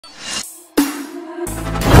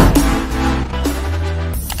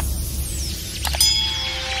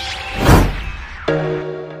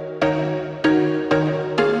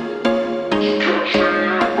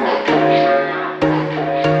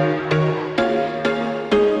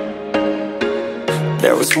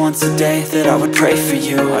There was once a day that I would pray for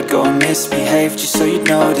you. I'd go and misbehave just so you'd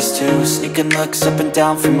notice too. Sneaking looks up and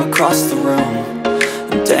down from across the room.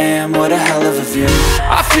 And damn, what a hell of a view.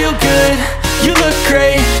 I feel good, you look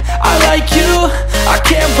great, I like you, I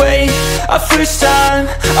can't wait. A first time,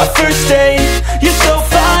 a first date. You're so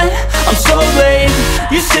fine, I'm so late.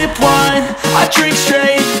 You sip wine, I drink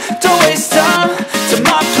straight. Don't waste time to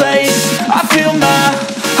my place. I feel my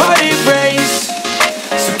heart erase.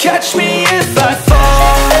 So catch me if I fall.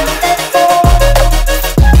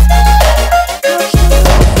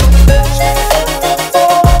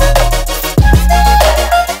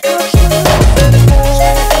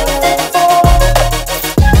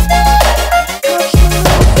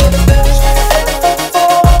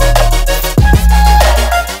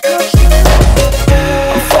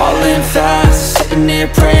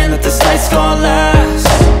 Praying that this night's gonna last.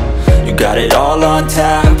 You got it all on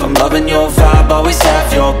tap, I'm loving your vibe, always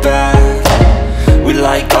have your back. We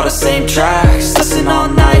like all the same tracks, listen all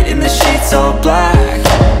night in the sheets all black.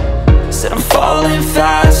 Said I'm falling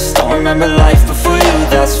fast, don't remember life before you,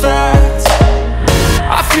 that's fact.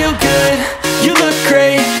 I feel good, you look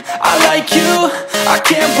great, I like you, I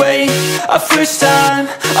can't wait. A first time,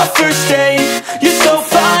 a first date. You're so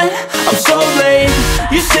fine, I'm so late.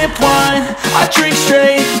 You sip wine, I drink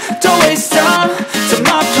straight. Don't waste time to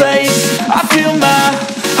my place. I feel my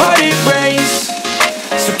heart erase.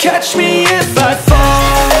 So catch me if I fall.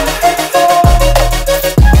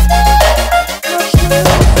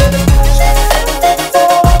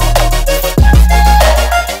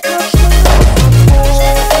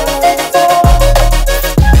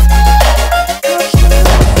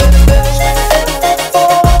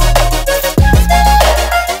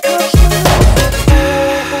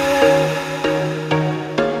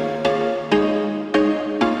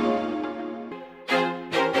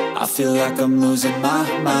 I feel like I'm losing my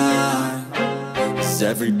mind. Is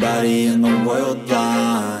everybody in the world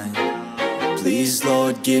blind? Please,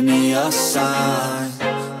 Lord, give me a sign,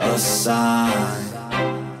 a sign.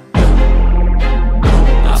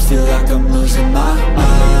 I feel like I'm losing my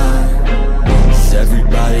mind. Is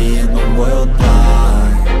everybody in the world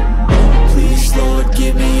blind? Please, Lord,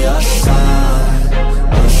 give me a sign,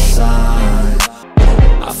 a sign.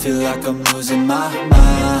 I feel like I'm losing my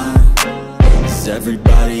mind. Is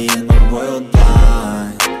everybody in the world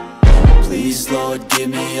blind? Please, Lord, give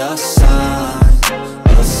me a sign,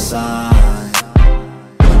 a sign.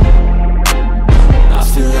 I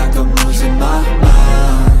feel like I'm losing my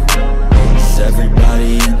mind. Is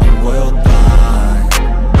everybody in the world blind?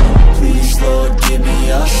 Please, Lord, give me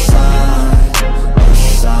a sign, a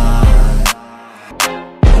sign.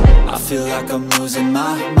 I feel like I'm losing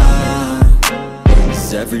my mind.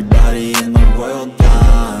 Is everybody in the world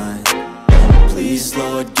blind? Please,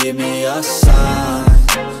 Lord, give me a sign,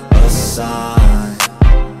 a sign.